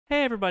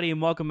Hey everybody, and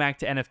welcome back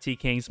to NFT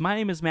Kings. My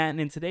name is Matt, and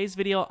in today's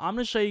video, I'm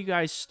going to show you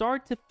guys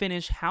start to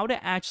finish how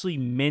to actually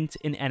mint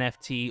an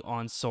NFT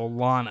on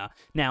Solana.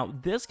 Now,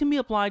 this can be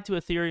applied to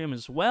Ethereum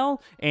as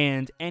well,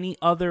 and any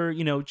other,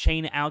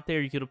 chain out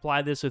there. You could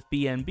apply this with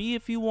BNB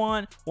if you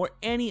want, or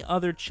any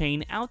other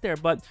chain out there.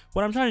 But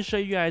what I'm trying to show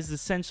you guys is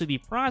essentially the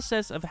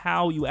process of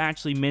how you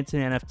actually mint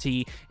an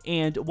NFT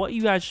and what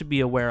you guys should be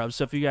aware of.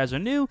 So if you guys are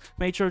new,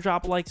 make sure to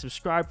drop a like,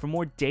 subscribe for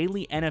more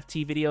daily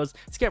NFT videos.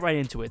 Let's get right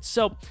into it.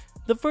 So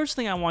the first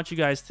thing I want you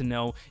guys to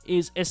know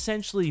is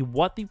essentially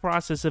what the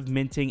process of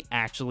minting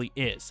actually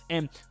is.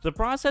 And the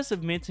process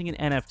of minting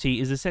an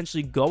NFT is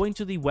essentially going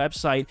to the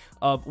website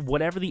of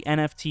whatever the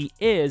NFT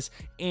is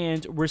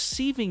and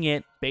receiving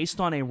it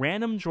based on a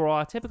random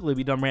draw. Typically,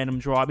 we done random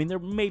draw. I mean, there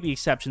may be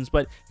exceptions,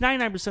 but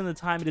 99% of the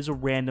time, it is a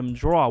random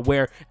draw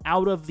where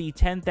out of the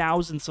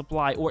 10,000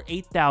 supply or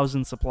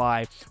 8,000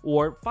 supply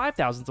or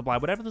 5,000 supply,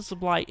 whatever the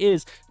supply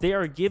is, they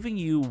are giving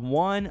you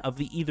one of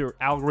the either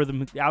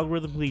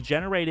algorithmically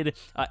generated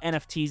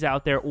NFTs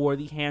out there or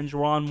the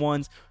hand-drawn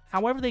ones.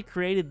 However they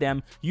created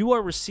them, you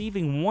are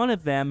receiving one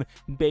of them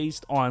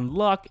based on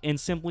luck and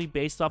simply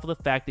based off of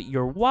the fact that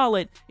your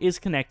wallet is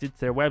connected to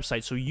their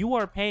website. So you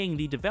are paying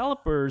the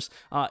developers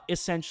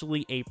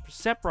essentially a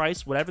set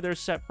price, whatever their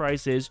set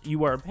price is,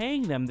 you are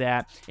paying them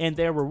that, and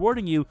they're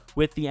rewarding you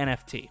with the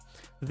NFT.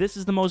 This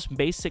is the most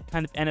basic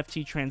kind of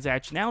NFT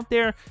transaction out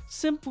there,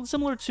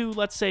 similar to,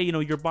 let's say,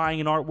 you're buying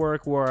an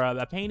artwork or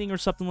a painting or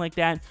something like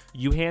that.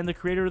 You hand the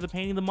creator of the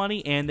painting the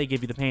money and they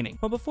give you the painting.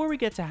 But before we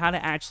get to how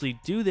to actually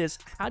do this,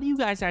 how do you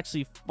guys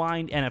actually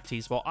find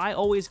NFTs? Well, I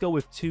always go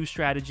with two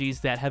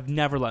strategies that have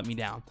never let me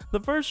down. The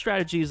first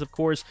strategy is, of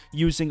course,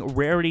 using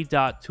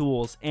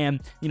rarity.tools. And,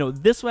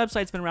 this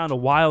website's been around a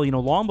while,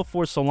 long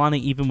before Solana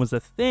even was a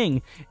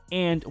thing.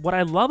 And what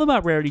I love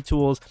about Rarity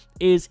Tools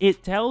is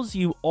it tells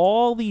you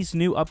all these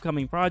new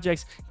upcoming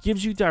projects,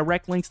 gives you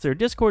direct links to their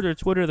Discord, their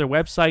Twitter, their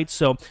website,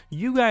 so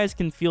you guys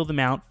can feel them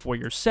out for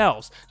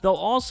yourselves. They'll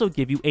also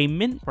give you a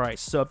mint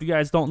price. So if you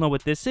guys don't know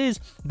what this is,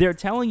 they're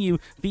telling you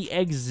the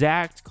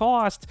exact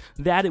cost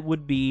that it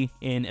would be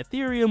in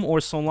Ethereum or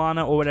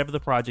Solana or whatever the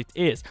project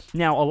is.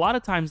 Now, a lot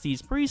of times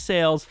these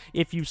pre-sales,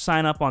 if you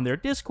sign up on their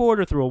Discord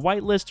or through a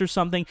whitelist or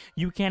something,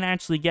 you can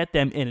actually get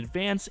them in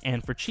advance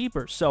and for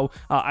cheaper. So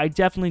I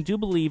definitely do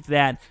believe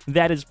that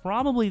that is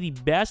probably the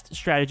best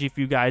strategy for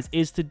you guys,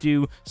 is to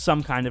do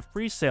some kind of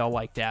pre-sale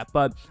like that.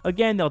 But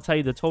again, they'll tell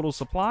you the total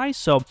supply,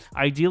 so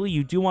ideally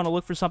you do want to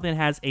look for something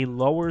that has a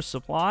lower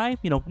supply.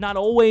 Not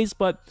always,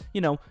 but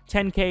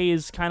 10k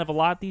is kind of a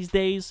lot these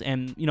days,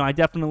 and I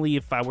definitely,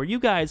 if I were you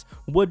guys,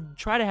 would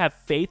try to have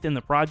faith in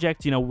the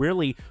project,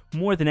 really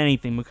more than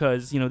anything,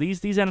 because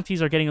these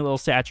NFTs are getting a little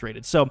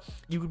saturated. So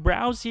you could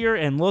browse here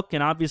and look,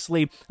 and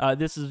obviously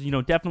this is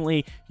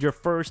definitely your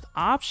first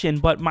option.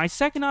 But my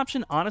second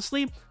option,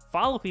 honestly,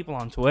 follow people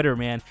on Twitter,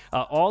 man.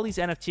 All these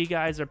NFT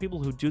guys are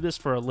people who do this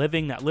for a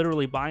living, that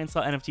literally buy and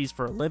sell NFTs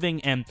for a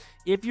living. And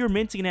if you're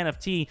minting an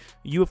NFT,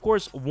 you of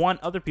course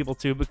want other people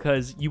to,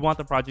 because you want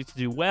the project to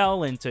do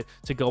well and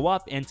to go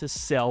up and to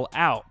sell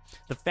out.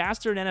 The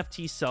faster an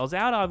NFT sells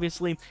out,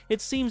 obviously, it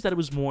seems that it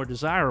was more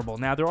desirable.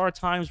 Now, there are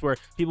times where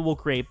people will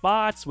create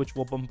bots, which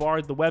will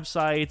bombard the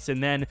websites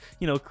and then,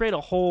 create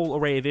a whole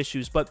array of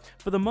issues. But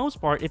for the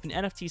most part, if an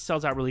NFT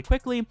sells out really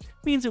quickly, it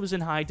means it was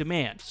in high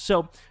demand.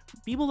 So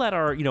people that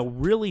are,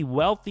 really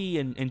wealthy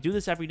and do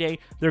this every day,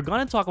 they're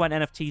going to talk about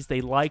NFTs they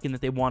like and that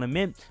they want to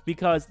mint,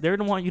 because they're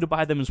going to want you to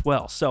buy them as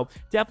well. So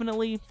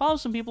definitely follow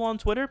some people on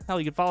Twitter. Hell,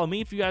 you can follow me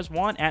if you guys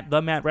want at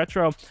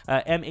 @TheMattRetro,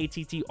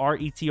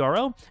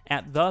 MATTRETRO,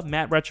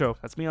 @TheMattRetro.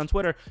 That's me on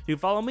Twitter. You can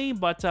follow me,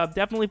 but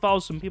definitely follow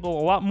some people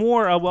a lot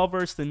more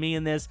well-versed than me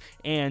in this.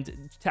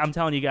 And I'm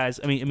telling you guys,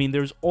 I mean,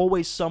 there's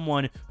always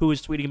someone who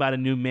is tweeting about a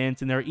new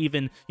mint, and there are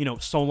even,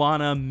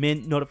 Solana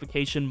mint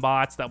notification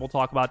bots that will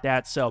talk about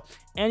that. So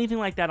anything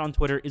like that on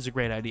Twitter is a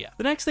great idea.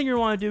 The next thing you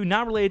want to do,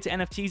 not related to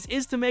NFTs,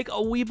 is to make a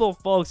Webull,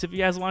 folks. If you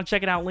guys want to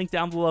check it out, link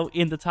down below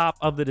in the top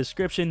of the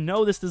description.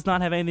 No, this does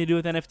not have anything to do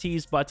with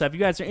NFTs, but if you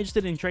guys are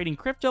interested in trading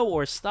crypto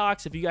or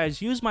stocks, if you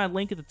guys use my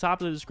link at the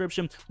top of the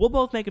description, we'll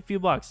both make a few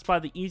bucks. It's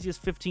probably the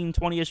easiest 15,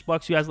 20-ish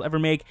bucks you guys will ever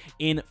make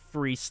in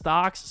free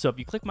stocks. So if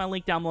you click my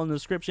link down below in the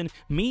description,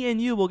 me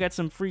and you will get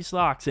some free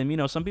stocks. And,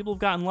 some people have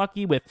gotten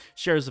lucky with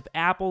shares of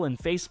Apple and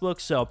Facebook,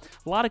 so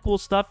a lot of cool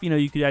stuff,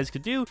 you guys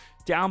could do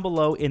down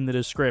below in the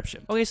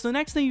description. Okay, so the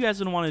next thing you guys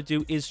are going to want to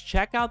do is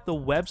check out the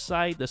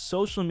website, the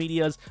social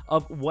medias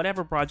of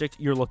whatever project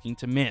you're looking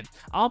to mint.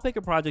 I'll pick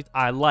a project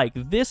I like.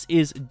 This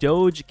is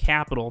Doge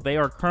Capital. They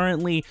are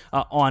currently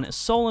on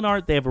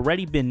SOLANA. They have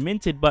already been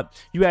minted, but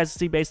you guys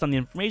see, based on the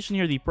information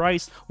here, the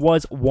price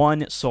was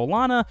 1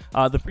 Solana.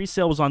 The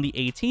pre-sale was on the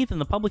 18th, and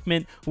the public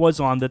mint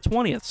was on the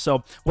 20th.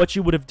 So what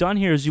you would have done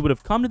here is you would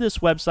have come to this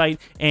website,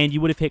 and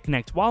you would have hit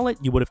Connect Wallet.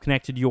 You would have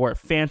connected your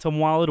Phantom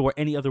wallet or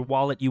any other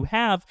wallet you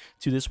have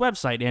to this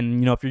website.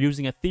 And, if you're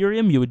using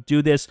Ethereum, you would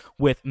do this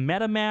with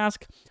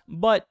MetaMask.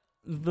 But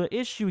the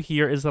issue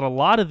here is that a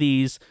lot of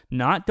these,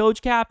 not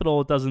Doge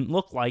Capital, it doesn't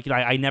look like it.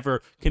 I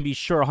never can be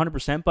sure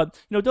 100%, but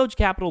Doge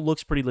Capital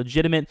looks pretty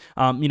legitimate.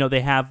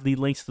 They have the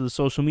links to the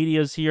social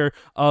medias here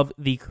of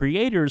the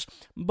creators,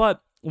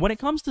 but when it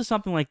comes to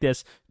something like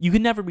this, you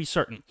can never be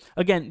certain.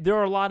 Again, there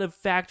are a lot of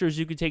factors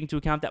you could take into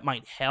account that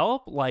might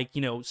help, like,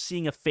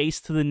 seeing a face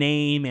to the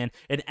name and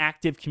an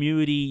active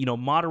community,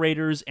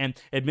 moderators and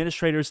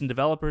administrators and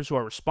developers who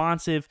are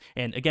responsive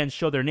and, again,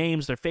 show their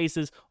names, their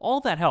faces. All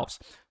that helps.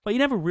 But you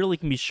never really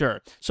can be sure.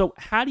 So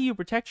how do you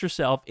protect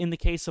yourself in the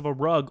case of a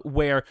rug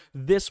where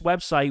this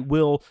website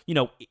will,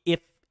 if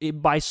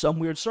by some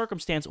weird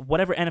circumstance,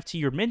 whatever NFT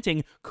you're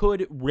minting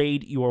could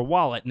raid your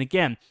wallet? And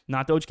again,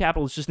 not Doge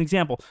Capital, it's just an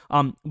example.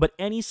 But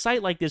any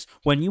site like this,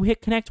 when you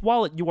hit Connect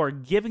Wallet, you are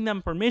giving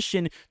them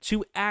permission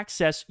to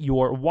access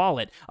your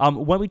wallet.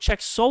 When we check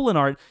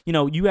SOLANA,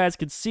 you guys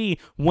could see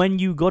when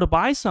you go to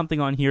buy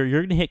something on here,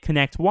 you're going to hit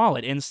Connect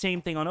Wallet, and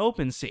same thing on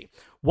OpenSea.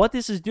 What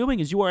this is doing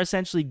is you are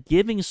essentially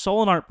giving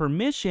SOLANA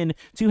permission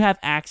to have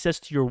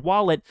access to your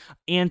wallet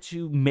and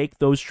to make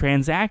those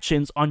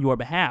transactions on your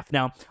behalf.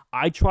 Now,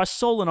 I trust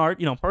SOLANA,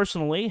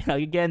 personally.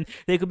 Again,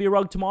 they could be a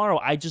rug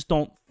tomorrow. I just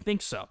don't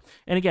think so.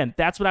 And again,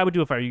 that's what I would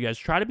do if I were you guys.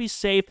 Try to be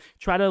safe.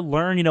 Try to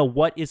learn,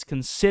 what is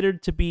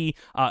considered to be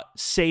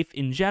safe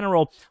in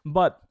general.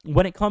 But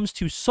when it comes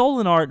to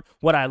SOLANA,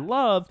 what I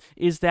love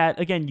is that,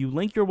 again, you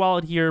link your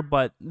wallet here,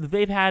 but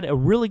they've had a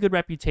really good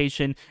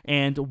reputation.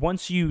 And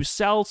once you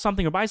sell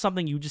something or buy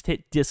something, you just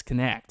hit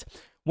disconnect.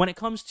 When it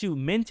comes to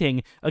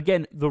minting,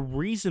 again, the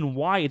reason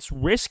why it's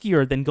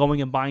riskier than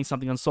going and buying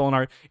something on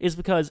SOLANA is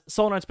because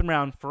SOLANA's been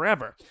around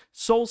forever.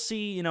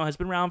 SolSea, has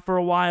been around for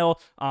a while.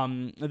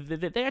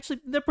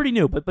 They're pretty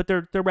new, but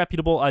they're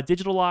reputable.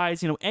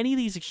 Digitalize, any of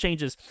these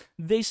exchanges,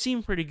 they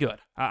seem pretty good.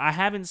 I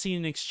haven't seen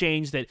an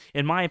exchange that,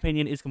 in my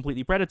opinion, is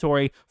completely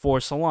predatory for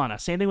Solana.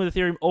 Same thing with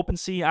Ethereum.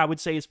 OpenSea, I would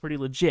say, is pretty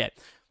legit.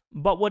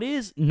 But what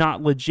is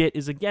not legit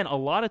is, again, a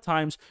lot of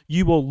times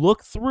you will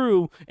look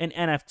through an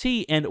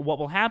NFT, and what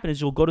will happen is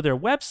you'll go to their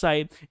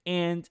website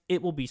and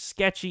it will be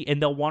sketchy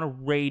and they'll want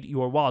to raid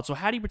your wallet. So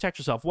how do you protect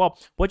yourself? Well,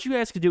 what you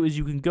guys can do is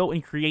you can go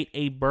and create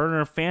a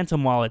burner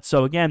Phantom wallet.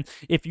 So again,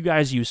 if you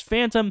guys use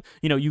Phantom,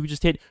 you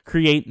just hit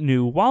create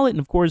new wallet, and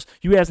of course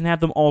you guys can have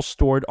them all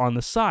stored on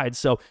the side.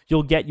 So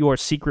you'll get your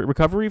secret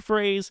recovery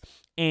phrase,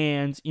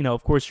 and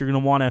of course you're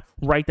going to want to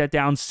write that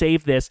down,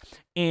 save this,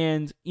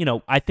 and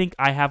I think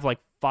I have like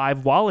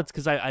 5 wallets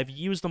because I've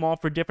used them all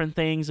for different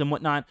things and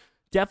whatnot.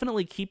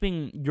 Definitely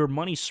keeping your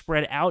money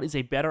spread out is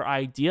a better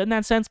idea in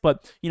that sense.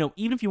 But,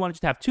 even if you want to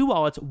just have 2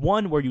 wallets,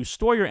 one where you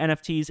store your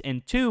NFTs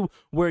and 2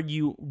 where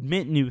you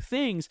mint new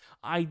things,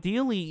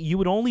 ideally you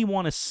would only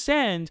want to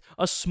send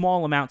a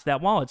small amount to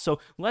that wallet.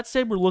 So let's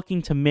say we're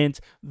looking to mint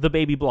the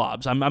baby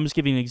blobs. I'm just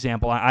giving an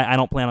example. I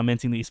don't plan on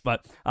minting these,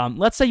 but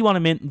let's say you want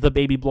to mint the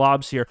baby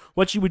blobs here.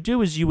 What you would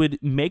do is you would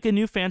make a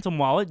new Phantom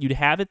wallet. You'd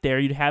have it there.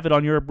 You'd have it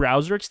on your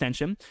browser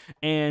extension,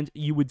 and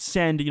you would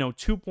send,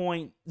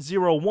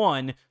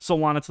 2.01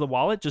 Solana to the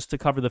wallet just to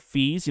cover the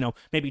fees,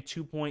 maybe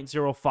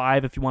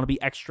 2.05 if you want to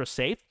be extra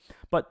safe.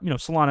 But,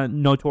 Solana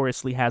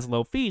notoriously has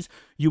low fees.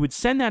 You would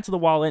send that to the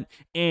wallet,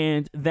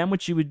 and then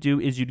what you would do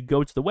is you'd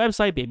go to the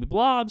website, Baby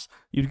Blobs,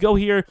 you'd go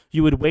here,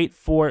 you would wait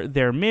for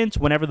their mint.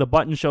 Whenever the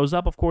button shows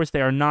up, of course,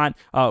 they are not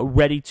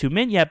ready to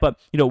mint yet, but,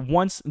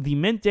 once the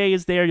mint day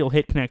is there, you'll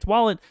hit Connect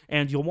Wallet,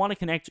 and you'll want to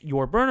connect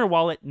your burner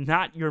wallet,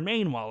 not your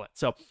main wallet.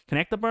 So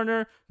connect the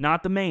burner,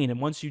 not the main, and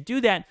once you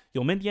do that,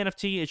 you'll mint the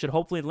NFT. It should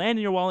hopefully land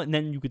in your wallet, and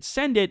then you could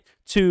send it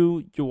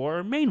to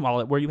your main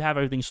wallet where you have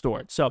everything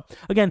stored. So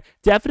again,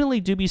 definitely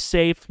do be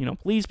safe.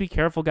 Please be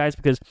careful, guys,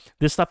 because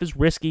this stuff is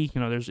risky.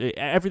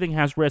 Everything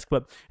has risk,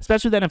 but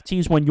especially with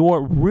NFTs, when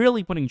you're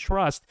really putting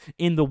trust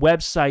in the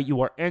website you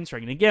are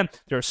entering. And again,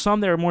 there are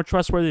some that are more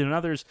trustworthy than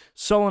others.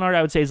 SOLANA,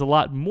 I would say, is a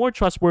lot more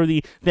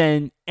trustworthy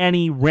than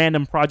any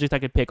random project I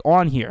could pick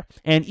on here.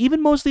 And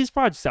even most of these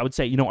projects, I would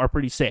say, are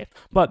pretty safe.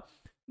 But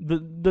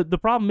the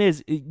problem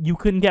is you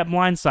couldn't get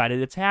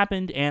blindsided. It's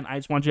happened, and I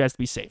just want you guys to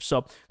be safe.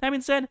 So that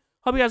being said,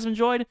 hope you guys have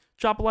enjoyed.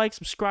 Drop a like,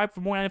 subscribe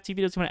for more NFT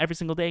videos coming out every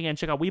single day. Again,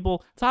 check out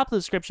Webull, top of the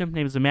description. My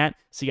name is Matt.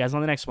 See you guys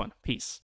on the next one. Peace.